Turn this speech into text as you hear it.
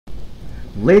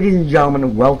Ladies and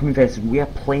gentlemen, welcome to this. We are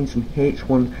playing some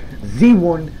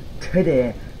H1Z1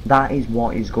 today. That is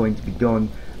what is going to be done,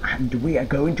 and we are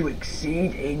going to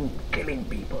exceed in killing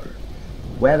people.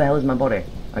 Where the hell is my body?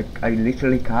 I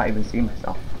literally can't even see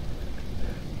myself.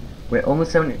 We're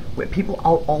almost 70. Wait, people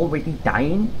are already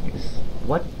dying?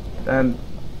 What?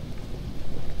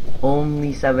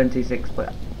 Only 76,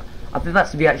 but I think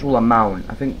that's the actual amount.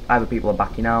 I think either people are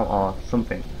backing out or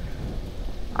something.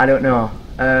 I don't know.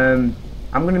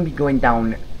 I'm gonna be going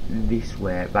down this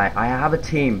way. Right, I have a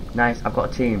team. Nice, I've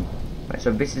got a team. Right, so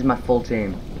this is my full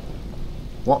team.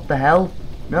 What the hell?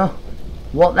 No.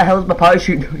 What the hell is my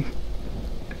parachute doing?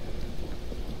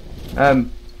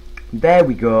 There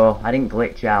we go. I didn't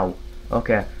glitch out.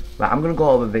 Okay. Right, I'm gonna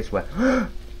go over this way.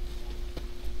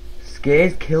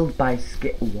 Scares killed by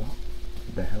what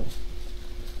the hell?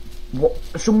 What?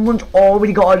 Someone's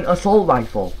already got an assault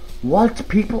rifle. What?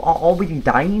 People are already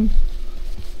dying?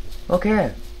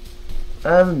 Okay.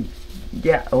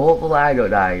 Yeah, hopefully I don't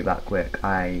die that quick.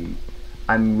 I'm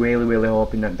really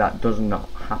hoping that that does not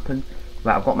happen.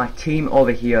 Right, I've got my team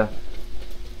over here.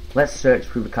 Let's search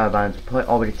through the caravans. We're probably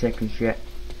already taking shit.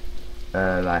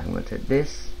 Right, I'm gonna take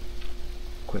this.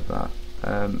 Quit that.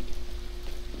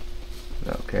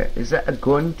 Okay, is that a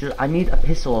gun? I need a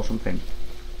pistol or something.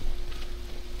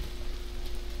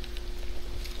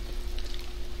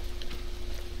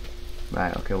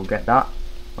 Right, okay, we'll get that.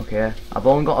 Okay, I've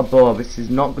only got a bow. This is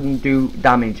not going to do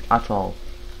damage at all.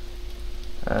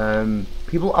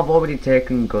 People have already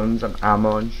taken guns and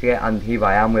ammo and shit, and here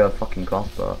I am with a fucking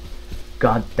crossbow.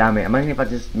 God damn it! Imagine if I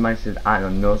just managed to, I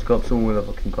don't know, no-scope someone with a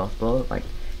fucking crossbow, like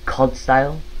COD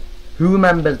style. Who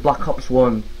remembers Black Ops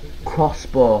 1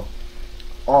 crossbow?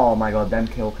 Oh my god, them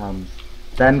kill cams.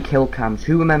 Them kill cams.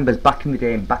 Who remembers back in the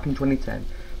day, back in 2010,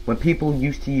 when people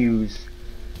used to use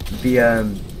the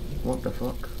what the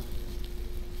fuck?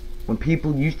 When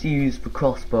people used to use the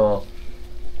crossbow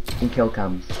in kill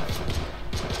cams.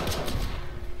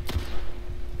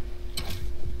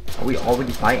 Are we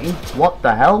already fighting? What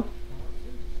the hell?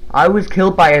 I was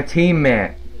killed by a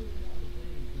teammate.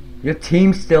 Your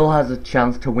team still has a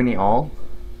chance to win it all?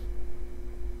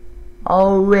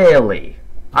 Oh really?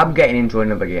 I'm getting into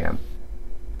another game.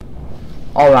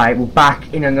 Alright, we're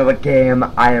back in another game.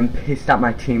 I am pissed at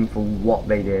my team for what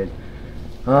they did.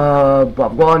 But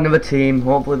I've got another team.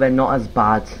 Hopefully they're not as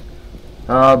bad.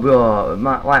 Bro,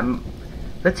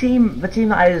 the team that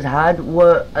I just had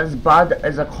were as bad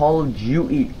as a Call of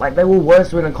Duty. Like, they were worse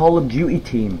than a Call of Duty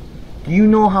team. Do you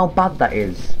know how bad that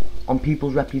is on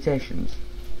people's reputations?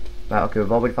 Right, okay,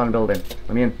 we've already found a building.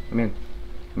 I'm in. I'm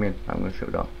gonna shoot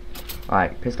it off.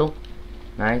 Alright, pistol.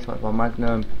 Nice, 44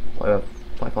 magnum.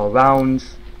 44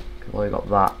 rounds. Okay, well, you got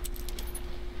that.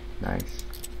 Nice.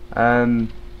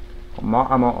 Got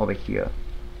more ammo over here.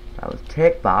 Right, let's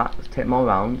take that. Let's take more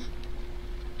rounds.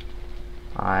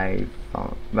 I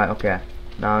found. Right, okay.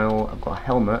 Now I've got a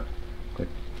helmet. Good.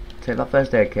 Take that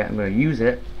first aid kit. I'm going to use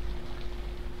it.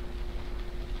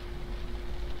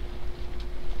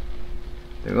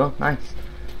 There we go. Nice.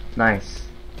 Nice.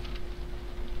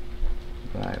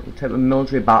 Right, we'll take the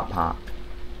military backpack.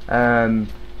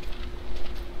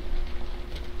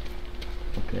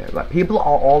 Okay, right. People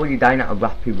are already dying at a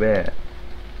rapid rate.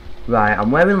 Right, I'm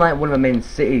wearing like one of the main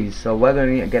cities, so we're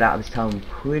gonna need to get out of this town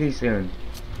pretty soon.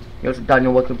 Yo,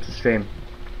 Daniel, welcome to the stream.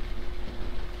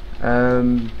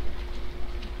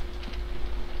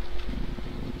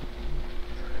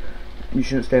 You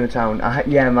shouldn't stay in the town.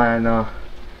 Yeah, man, I know.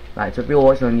 Right, so if you're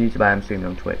watching on YouTube, I am streaming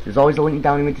on Twitch. There's always a link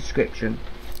down in the description.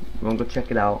 You want to go check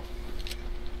it out.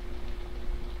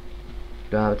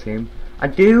 Do I have a team? I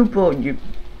do, but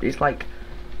it's like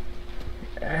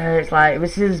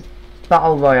this is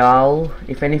Battle Royale.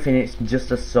 If anything, it's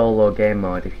just a solo game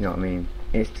mode, if you know what I mean.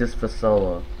 It's just for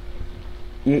solo.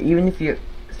 Even if you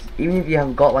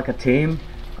have got like a team,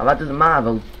 that doesn't matter.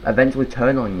 They'll eventually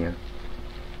turn on you.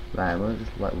 Right, we'll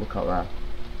just like look at that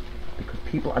because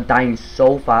people are dying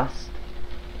so fast.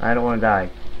 I don't want to die.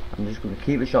 I'm just going to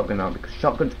keep the shotgun out because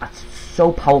shotguns are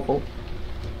so powerful.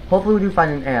 Hopefully, we do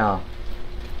find an AR at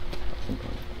some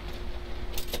point.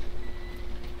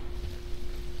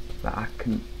 But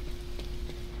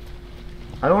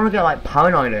I don't want to get like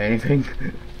paranoid or anything.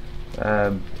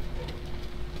 Okay.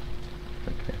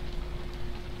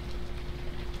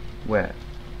 Where?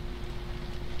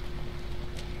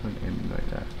 I'm aiming right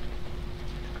there.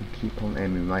 Just gonna keep on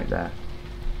aiming right there.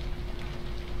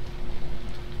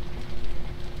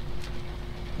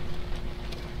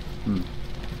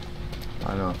 I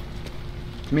don't know.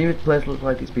 To me, this place looks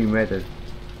like it's been raided.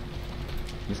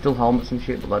 There's still helmets and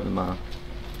shit, but that doesn't matter.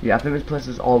 Yeah, I think this place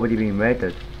has already been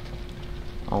raided.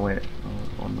 Oh wait,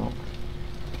 oh not.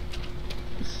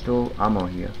 pistol ammo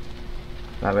here.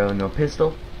 Right, we have no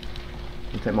pistol.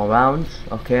 We'll take more rounds.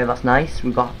 Okay, that's nice.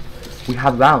 We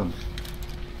have rounds.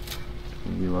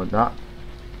 Reload that.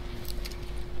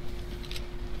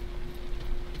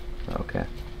 Okay.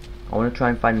 I want to try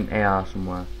and find an AR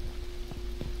somewhere.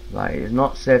 Right, it's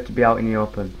not safe to be out in the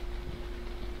open.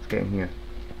 Let's get in here.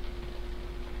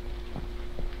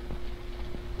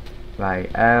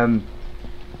 Right, doesn't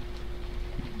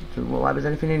look like there's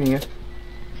anything in here.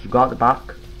 Should go out the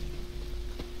back.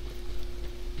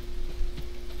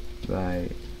 Right.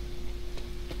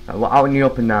 We're out in the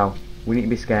open now. We need to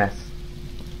be scarce.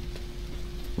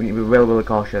 We need to be really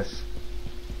cautious.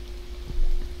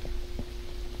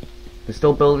 There's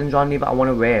still buildings on here that I want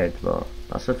to raid, but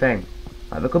that's the thing.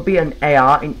 Like, there could be an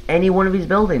AR in any one of these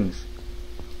buildings.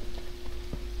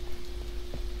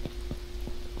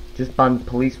 Just banned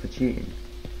police for cheating.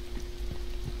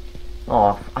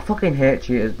 Oh, I fucking hate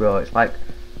cheaters, bro. It's like,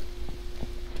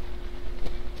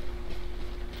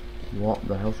 what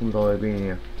the hell? Someone's already been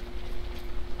here.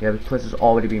 Yeah, this place has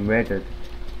already been raided.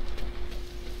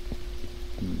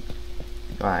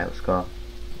 Alright, let's go.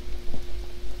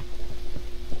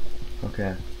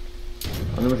 Okay.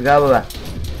 Oh, there's a guy over there.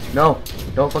 No!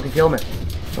 Don't fucking kill me!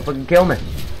 Don't fucking kill me!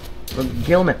 Don't fucking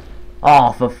kill me!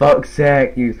 Oh, for fuck's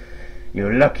sake, you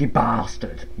lucky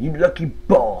bastard! You lucky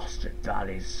bastard! That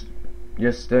is...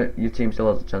 Just, your team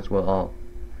still has a chance to win it all.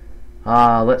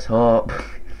 Ah, let's hope.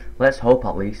 Let's hope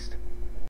at least.